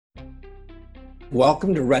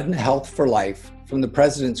Welcome to Retina Health for Life from the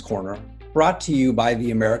President's Corner, brought to you by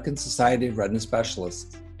the American Society of Retina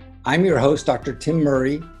Specialists. I'm your host, Dr. Tim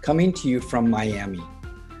Murray, coming to you from Miami.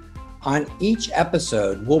 On each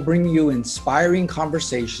episode, we'll bring you inspiring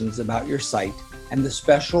conversations about your sight and the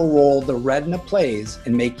special role the retina plays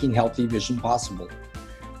in making healthy vision possible.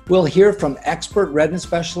 We'll hear from expert retina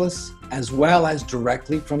specialists as well as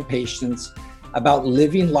directly from patients about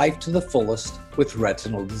living life to the fullest with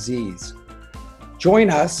retinal disease. Join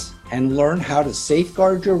us and learn how to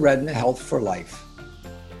safeguard your retina health for life.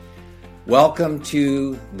 Welcome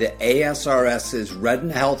to the ASRS's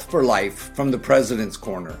Retina Health for Life from the President's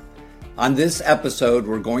Corner. On this episode,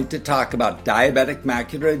 we're going to talk about diabetic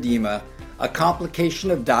macular edema, a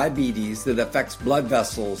complication of diabetes that affects blood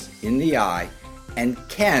vessels in the eye and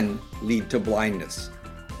can lead to blindness.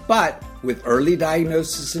 But with early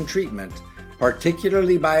diagnosis and treatment,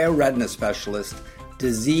 particularly by a retina specialist,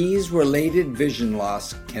 disease-related vision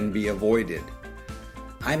loss can be avoided.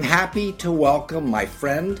 I'm happy to welcome my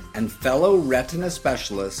friend and fellow retina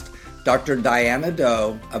specialist, Dr. Diana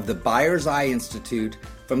Do of the Byers Eye Institute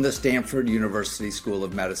from the Stanford University School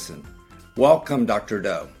of Medicine. Welcome, Dr.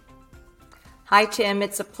 Do. Hi, Tim.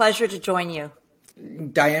 It's a pleasure to join you.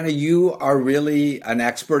 Diana, you are really an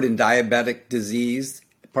expert in diabetic disease,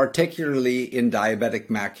 particularly in diabetic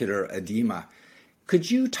macular edema. Could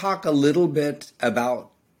you talk a little bit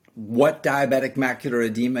about what diabetic macular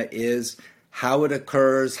edema is, how it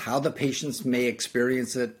occurs, how the patients may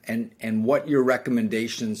experience it, and what your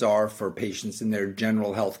recommendations are for patients in their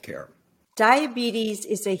general health care? Diabetes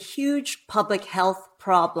is a huge public health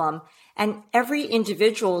problem, and every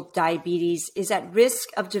individual with diabetes is at risk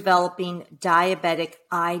of developing diabetic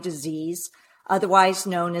eye disease, otherwise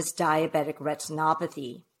known as diabetic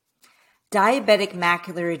retinopathy. Diabetic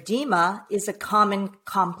macular edema is a common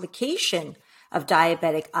complication of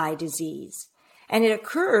diabetic eye disease, and it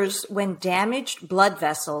occurs when damaged blood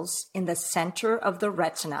vessels in the center of the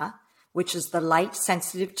retina, which is the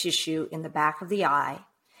light-sensitive tissue in the back of the eye,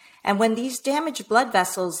 and when these damaged blood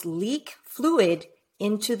vessels leak fluid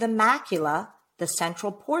into the macula, the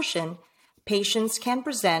central portion, patients can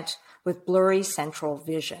present with blurry central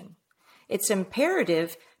vision. It's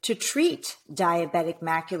imperative to treat diabetic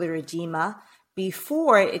macular edema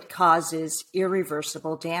before it causes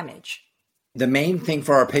irreversible damage. The main thing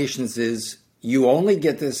for our patients is you only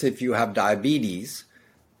get this if you have diabetes,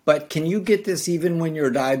 but can you get this even when your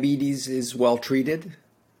diabetes is well treated?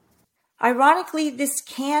 Ironically, this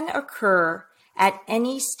can occur at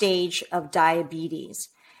any stage of diabetes.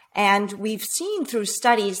 And we've seen through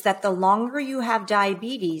studies that the longer you have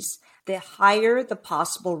diabetes, the higher the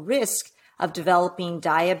possible risk of developing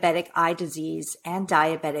diabetic eye disease and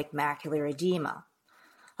diabetic macular edema.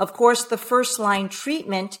 Of course, the first-line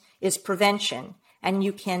treatment is prevention, and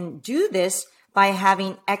you can do this by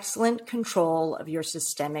having excellent control of your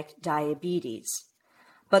systemic diabetes.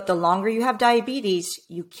 But the longer you have diabetes,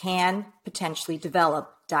 you can potentially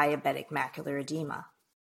develop diabetic macular edema.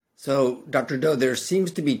 So, Dr. Do, there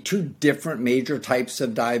seems to be two different major types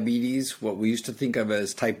of diabetes, what we used to think of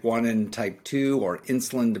as type 1 and type 2, or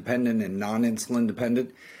insulin-dependent and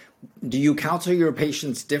non-insulin-dependent. Do you counsel your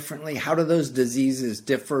patients differently? How do those diseases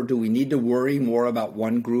differ? Do we need to worry more about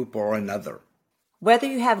one group or another? Whether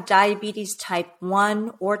you have diabetes type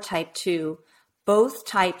 1 or type 2, both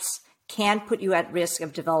types can put you at risk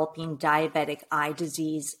of developing diabetic eye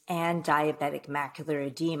disease and diabetic macular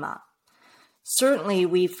edema. Certainly,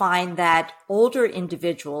 we find that older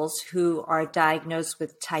individuals who are diagnosed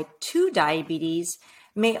with type 2 diabetes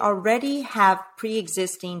may already have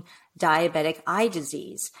pre-existing diabetic eye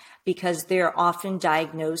disease because they're often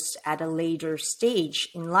diagnosed at a later stage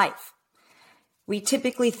in life. We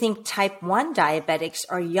typically think type 1 diabetics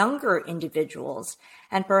are younger individuals,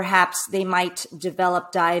 and perhaps they might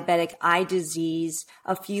develop diabetic eye disease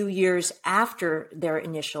a few years after their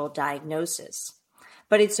initial diagnosis.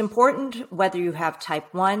 But it's important, whether you have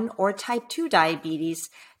type 1 or type 2 diabetes,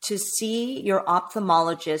 to see your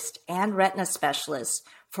ophthalmologist and retina specialist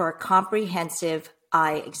for a comprehensive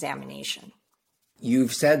eye examination.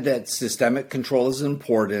 You've said that systemic control is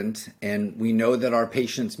important, and we know that our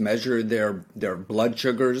patients measure their blood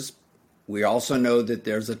sugars. We also know that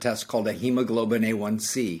there's a test called a hemoglobin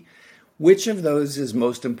A1C. Which of those is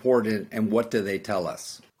most important, and what do they tell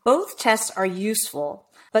us? Both tests are useful,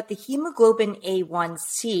 but the hemoglobin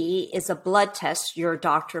A1C is a blood test your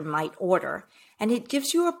doctor might order, and it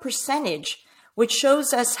gives you a percentage which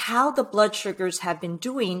shows us how the blood sugars have been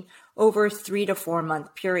doing over a 3 to 4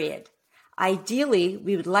 month period. Ideally,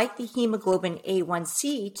 we would like the hemoglobin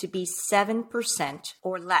A1C to be 7%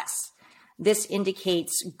 or less. This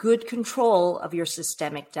indicates good control of your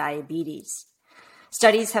systemic diabetes.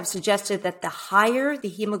 Studies have suggested that the higher the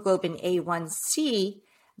hemoglobin A1C,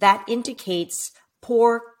 that indicates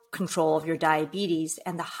poor control of your diabetes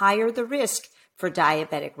and the higher the risk for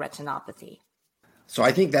diabetic retinopathy. So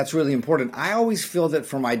I think that's really important. I always feel that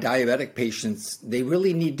for my diabetic patients, they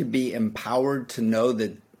really need to be empowered to know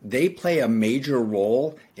that they play a major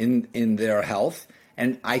role in their health,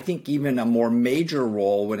 and I think even a more major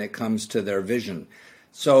role when it comes to their vision.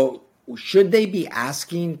 So should they be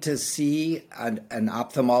asking to see an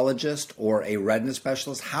ophthalmologist or a retina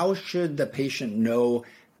specialist? How should the patient know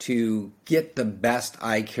to get the best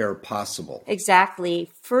eye care possible? Exactly.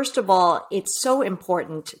 First of all, it's so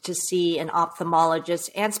important to see an ophthalmologist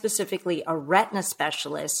and specifically a retina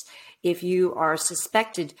specialist if you are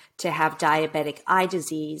suspected to have diabetic eye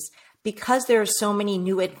disease, because there are so many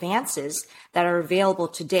new advances that are available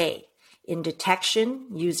today in detection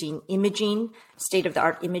using imaging,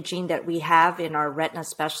 state-of-the-art imaging that we have in our retina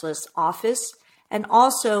specialist office, and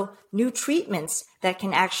also new treatments that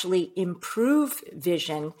can actually improve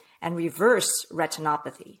vision and reverse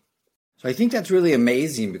retinopathy. So I think that's really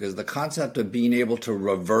amazing, because the concept of being able to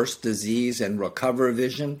reverse disease and recover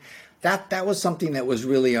vision, that was something that was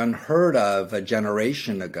really unheard of a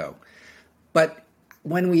generation ago. But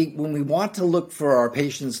when we want to look for our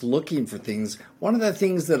patients looking for things, one of the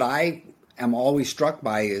things that I am always struck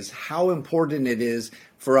by is how important it is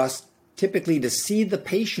for us typically to see the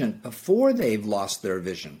patient before they've lost their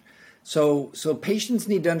vision. So patients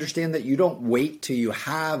need to understand that you don't wait till you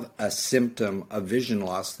have a symptom of vision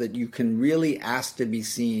loss, that you can really ask to be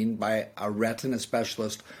seen by a retina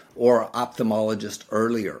specialist or ophthalmologist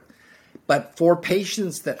earlier. But for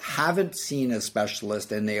patients that haven't seen a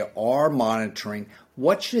specialist and they are monitoring,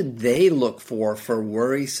 what should they look for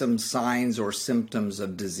worrisome signs or symptoms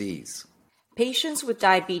of disease? Patients with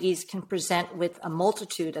diabetes can present with a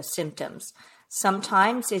multitude of symptoms.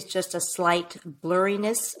 Sometimes it's just a slight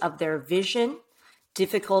blurriness of their vision,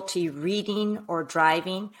 difficulty reading or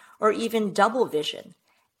driving, or even double vision.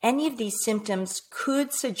 Any of these symptoms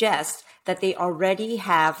could suggest that they already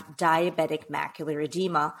have diabetic macular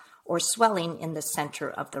edema or swelling in the center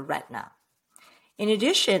of the retina. In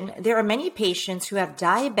addition, there are many patients who have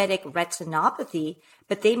diabetic retinopathy,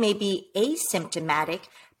 but they may be asymptomatic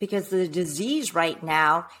because the disease right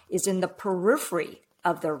now is in the periphery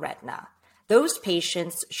of the retina. Those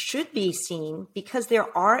patients should be seen because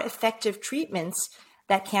there are effective treatments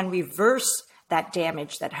that can reverse that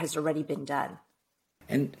damage that has already been done.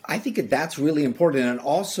 And I think that's really important, and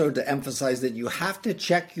also to emphasize that you have to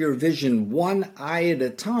check your vision one eye at a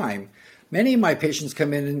time. Many of my patients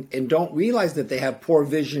come in and don't realize that they have poor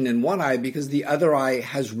vision in one eye because the other eye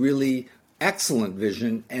has really excellent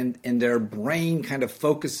vision, and their brain kind of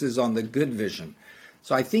focuses on the good vision.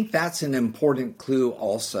 So I think that's an important clue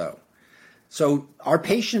also. So our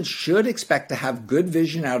patients should expect to have good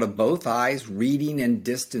vision out of both eyes, reading and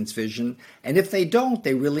distance vision. And if they don't,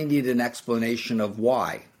 they really need an explanation of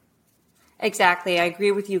why. Exactly. I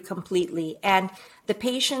agree with you completely. And the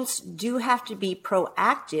patients do have to be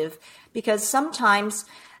proactive because sometimes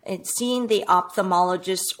seeing the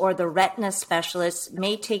ophthalmologist or the retina specialist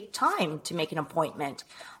may take time to make an appointment.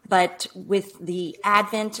 But with the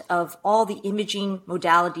advent of all the imaging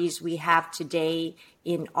modalities we have today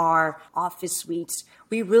in our office suites,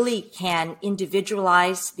 we really can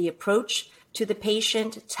individualize the approach to the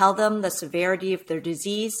patient, tell them the severity of their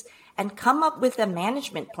disease, and come up with a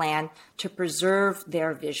management plan to preserve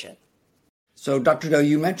their vision. So, Dr. Doe,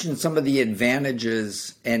 you mentioned some of the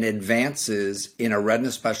advantages and advances in a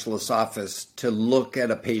retina specialist's office to look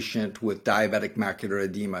at a patient with diabetic macular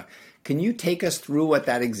edema. Can you take us through what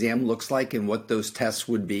that exam looks like and what those tests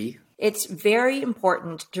would be? It's very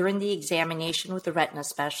important during the examination with the retina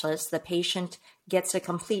specialist, the patient gets a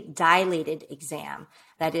complete dilated exam.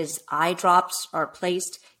 That is, eye drops are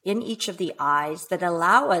placed in each of the eyes that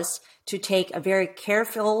allow us to take a very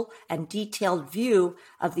careful and detailed view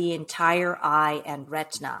of the entire eye and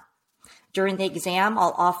retina. During the exam,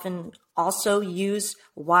 I'll often also use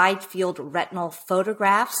wide field retinal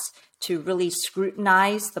photographs to really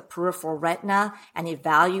scrutinize the peripheral retina and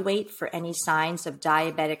evaluate for any signs of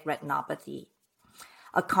diabetic retinopathy.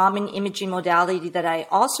 A common imaging modality that I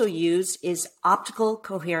also use is optical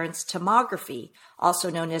coherence tomography, also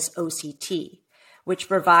known as OCT, which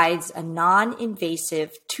provides a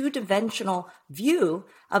non-invasive two-dimensional view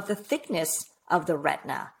of the thickness of the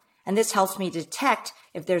retina. And this helps me detect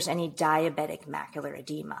if there's any diabetic macular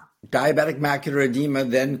edema. Diabetic macular edema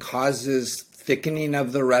then causes thickening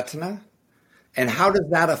of the retina? And how does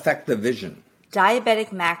that affect the vision? Diabetic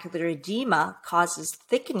macular edema causes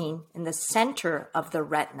thickening in the center of the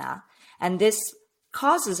retina, and this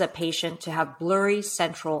causes a patient to have blurry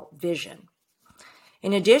central vision.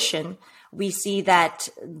 In addition, we see that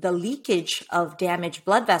the leakage of damaged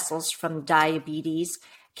blood vessels from diabetes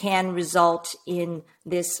can result in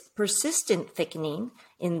this persistent thickening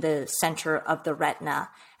in the center of the retina.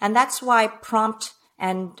 And that's why prompt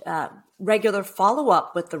and regular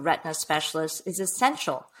follow-up with the retina specialist is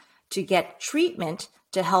essential to get treatment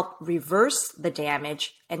to help reverse the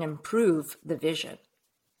damage and improve the vision.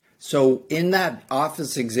 So in that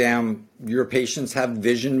office exam, your patients have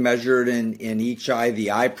vision measured in each eye.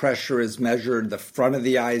 The eye pressure is measured, the front of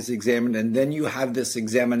the eye is examined, and then you have this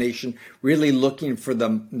examination really looking for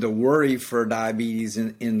the worry for diabetes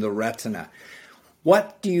in the retina.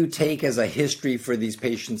 What do you take as a history for these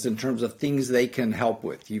patients in terms of things they can help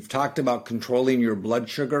with? You've talked about controlling your blood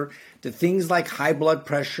sugar. Do things like high blood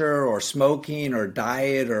pressure or smoking or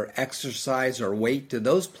diet or exercise or weight, do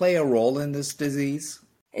those play a role in this disease?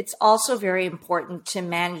 It's also very important to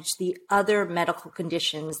manage the other medical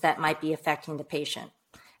conditions that might be affecting the patient.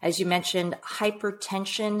 As you mentioned,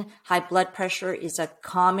 hypertension, high blood pressure is a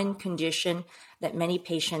common condition that many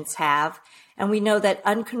patients have. And we know that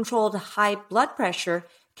uncontrolled high blood pressure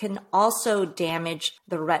can also damage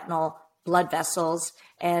the retinal blood vessels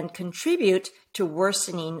and contribute to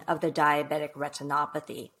worsening of the diabetic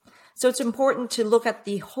retinopathy. So it's important to look at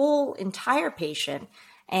the whole entire patient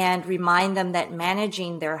and remind them that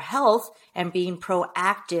managing their health and being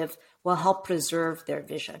proactive will help preserve their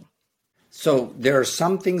vision. So there are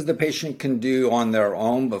some things the patient can do on their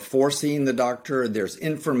own before seeing the doctor. There's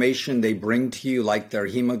information they bring to you, like their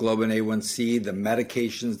hemoglobin A1C, the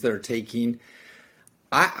medications they're taking.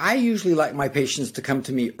 I usually like my patients to come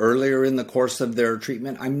to me earlier in the course of their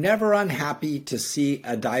treatment. I'm never unhappy to see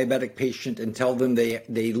a diabetic patient and tell them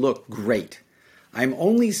they look great. I'm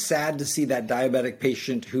only sad to see that diabetic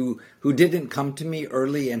patient who didn't come to me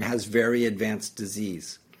early and has very advanced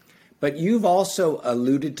disease. But you've also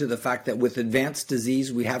alluded to the fact that with advanced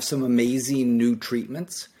disease, we have some amazing new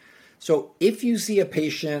treatments. So if you see a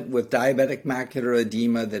patient with diabetic macular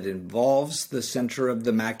edema that involves the center of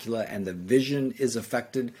the macula and the vision is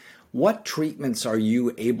affected, what treatments are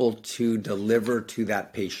you able to deliver to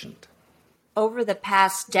that patient? Over the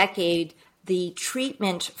past decade, the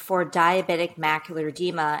treatment for diabetic macular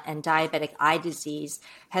edema and diabetic eye disease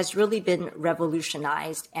has really been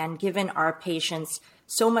revolutionized and given our patients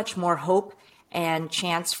so much more hope and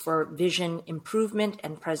chance for vision improvement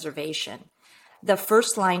and preservation. The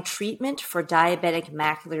first-line treatment for diabetic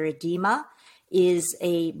macular edema is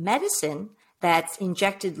a medicine that's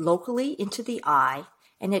injected locally into the eye,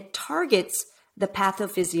 and it targets the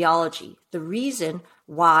pathophysiology, the reason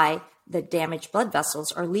why the damaged blood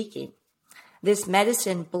vessels are leaking. This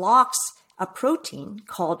medicine blocks a protein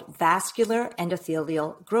called vascular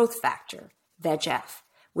endothelial growth factor, VEGF,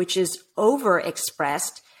 which is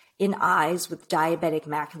overexpressed in eyes with diabetic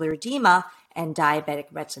macular edema and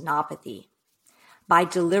diabetic retinopathy. By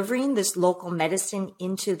delivering this local medicine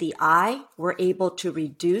into the eye, we're able to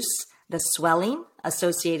reduce the swelling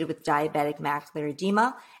associated with diabetic macular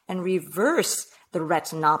edema and reverse the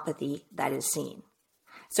retinopathy that is seen.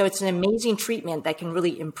 So it's an amazing treatment that can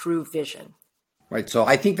really improve vision. Right. So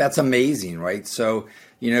I think that's amazing, right? So,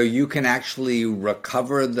 you can actually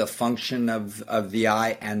recover the function of the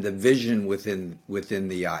eye and the vision within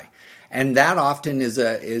the eye. And that often is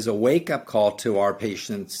a wake-up call to our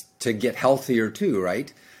patients to get healthier too,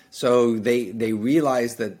 right? So they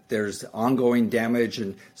realize that there's ongoing damage,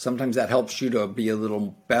 and sometimes that helps you to be a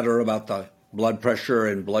little better about the blood pressure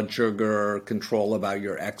and blood sugar control, about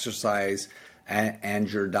your exercise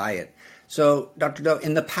and your diet. So, Dr. Doe,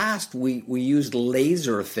 in the past, we used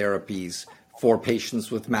laser therapies for patients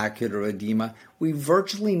with macular edema. We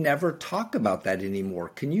virtually never talk about that anymore.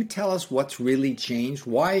 Can you tell us what's really changed?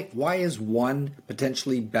 Why is one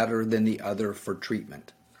potentially better than the other for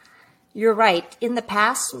treatment? You're right. In the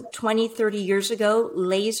past, 20, 30 years ago,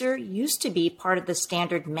 laser used to be part of the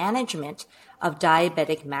standard management of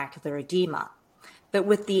diabetic macular edema. But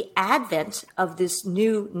with the advent of this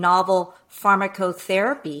new novel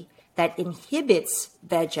pharmacotherapy that inhibits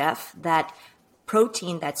VEGF, that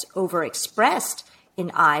protein that's overexpressed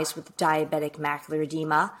in eyes with diabetic macular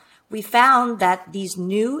edema, we found that these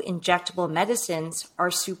new injectable medicines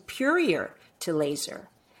are superior to laser,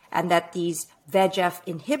 and that these VEGF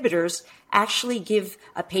inhibitors actually give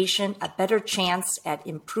a patient a better chance at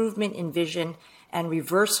improvement in vision and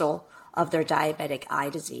reversal of their diabetic eye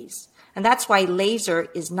disease. And that's why laser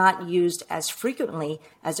is not used as frequently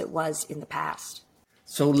as it was in the past.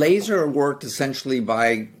 So laser worked essentially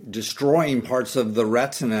by destroying parts of the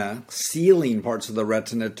retina, sealing parts of the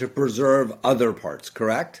retina to preserve other parts,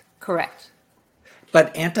 correct? Correct.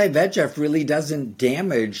 But anti-VEGF really doesn't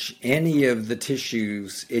damage any of the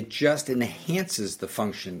tissues. It just enhances the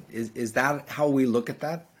function. Is that how we look at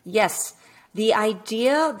that? Yes. The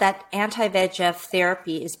idea that anti-VEGF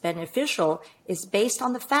therapy is beneficial is based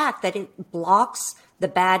on the fact that it blocks the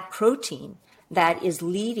bad protein that is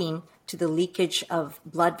leading to the leakage of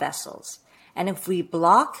blood vessels. And if we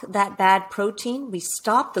block that bad protein, we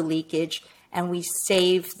stop the leakage and we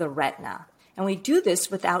save the retina. And we do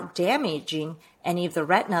this without damaging any of the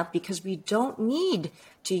retina because we don't need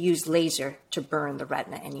to use laser to burn the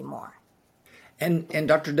retina anymore. And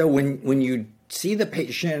Dr. Doe, when you see the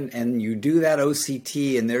patient and you do that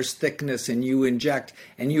OCT and there's thickness and you inject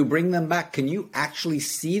and you bring them back, can you actually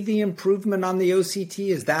see the improvement on the OCT?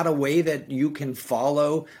 Is that a way that you can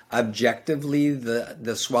follow objectively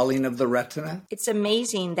the swelling of the retina? It's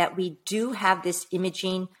amazing that we do have this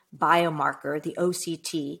imaging biomarker, the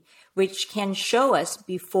OCT, which can show us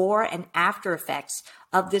before and after effects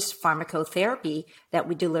of this pharmacotherapy that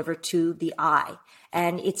we deliver to the eye.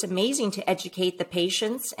 And it's amazing to educate the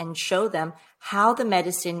patients and show them how the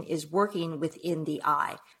medicine is working within the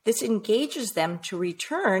eye. This engages them to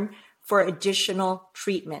return for additional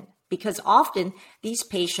treatment because often these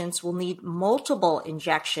patients will need multiple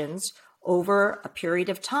injections over a period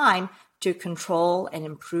of time to control and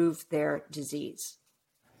improve their disease.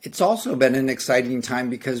 It's also been an exciting time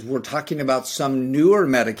because we're talking about some newer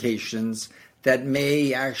medications that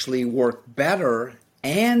may actually work better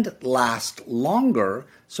and last longer,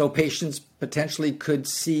 so patients potentially could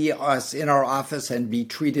see us in our office and be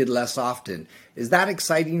treated less often. Is that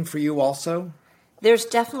exciting for you also? There's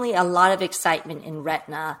definitely a lot of excitement in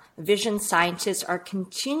retina. Vision scientists are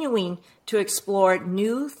continuing to explore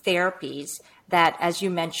new therapies that, as you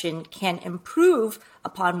mentioned, can improve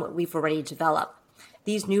upon what we've already developed.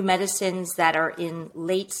 These new medicines that are in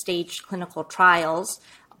late-stage clinical trials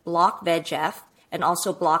block VEGF and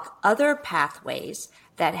also block other pathways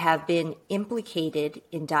that have been implicated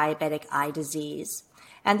in diabetic eye disease.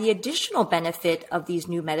 And the additional benefit of these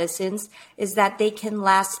new medicines is that they can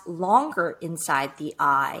last longer inside the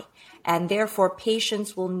eye, and therefore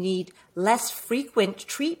patients will need less frequent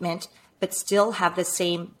treatment but still have the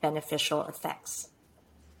same beneficial effects.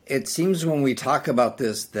 It seems when we talk about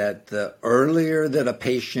this that the earlier that a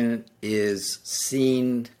patient is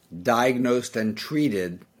seen, diagnosed, and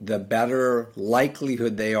treated, the better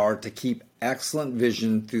likelihood they are to keep excellent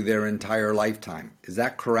vision through their entire lifetime. Is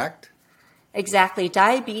that correct? Exactly.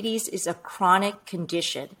 Diabetes is a chronic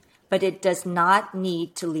condition, but it does not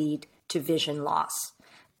need to lead to vision loss.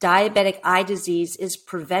 Diabetic eye disease is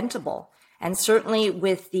preventable. And certainly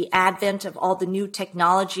with the advent of all the new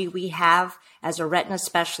technology we have as a retina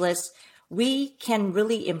specialist, we can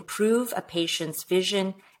really improve a patient's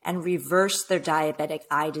vision and reverse their diabetic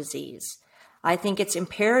eye disease. I think it's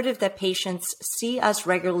imperative that patients see us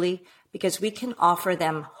regularly because we can offer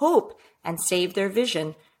them hope and save their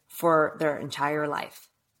vision for their entire life.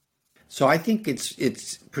 So I think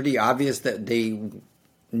it's pretty obvious that they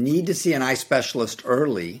need to see an eye specialist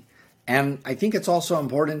early. And I think it's also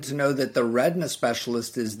important to know that the retina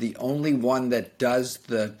specialist is the only one that does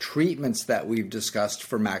the treatments that we've discussed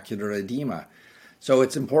for macular edema. So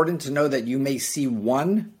it's important to know that you may see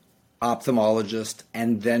one ophthalmologist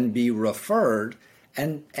and then be referred,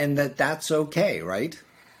 and that's okay, right?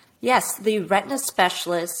 Yes, the retina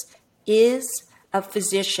specialist is a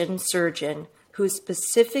physician surgeon who's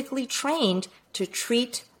specifically trained to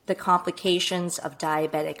treat the complications of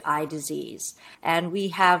diabetic eye disease. And we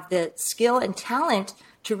have the skill and talent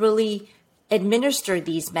to really administer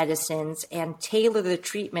these medicines and tailor the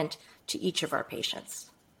treatment to each of our patients.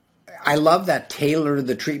 I love that tailor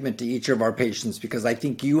the treatment to each of our patients because I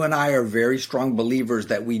think you and I are very strong believers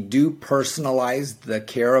that we do personalize the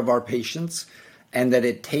care of our patients and that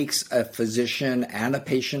it takes a physician and a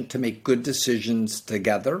patient to make good decisions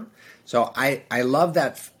together. So I love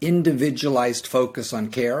that individualized focus on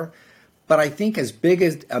care. But I think as big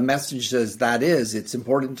as a message as that is, it's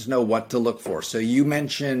important to know what to look for. So you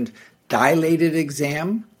mentioned dilated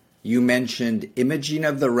exam, you mentioned imaging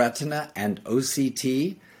of the retina and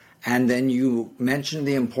OCT, and then you mentioned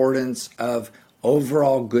the importance of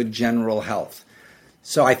overall good general health.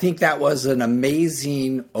 So I think that was an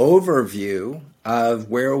amazing overview of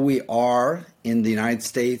where we are in the United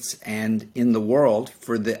States and in the world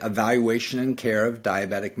for the evaluation and care of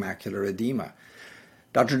diabetic macular edema.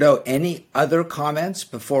 Dr. Doe, any other comments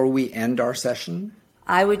before we end our session?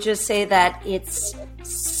 I would just say that it's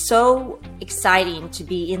so exciting to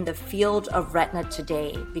be in the field of retina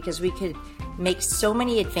today because we could make so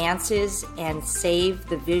many advances and save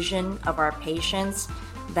the vision of our patients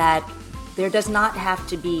that there does not have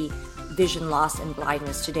to be vision loss and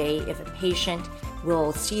blindness today if a patient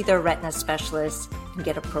will see their retina specialist and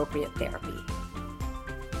get appropriate therapy.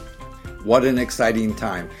 What an exciting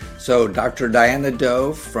time. So Dr. Diana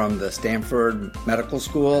Dove from the Stanford Medical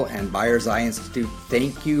School and Byers Eye Institute,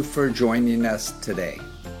 thank you for joining us today.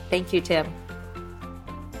 Thank you, Tim.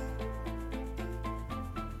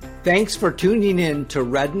 Thanks for tuning in to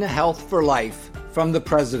Retina Health for Life from the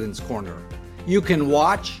President's Corner. You can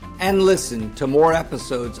watch and listen to more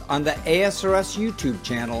episodes on the ASRS YouTube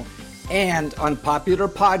channel and on popular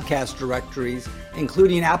podcast directories,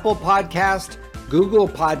 including Apple Podcast, Google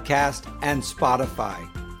Podcast, and Spotify.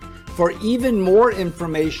 For even more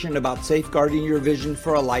information about safeguarding your vision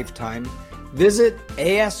for a lifetime, visit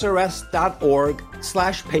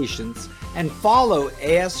asrs.org/patients and follow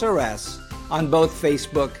ASRS on both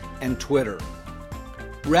Facebook and Twitter.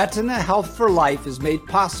 Retina Health for Life is made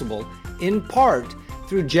possible in part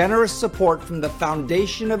through generous support from the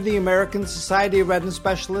Foundation of the American Society of Retina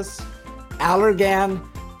Specialists, Allergan,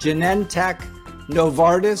 Genentech,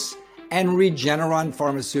 Novartis, and Regeneron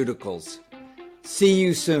Pharmaceuticals. See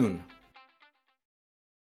you soon.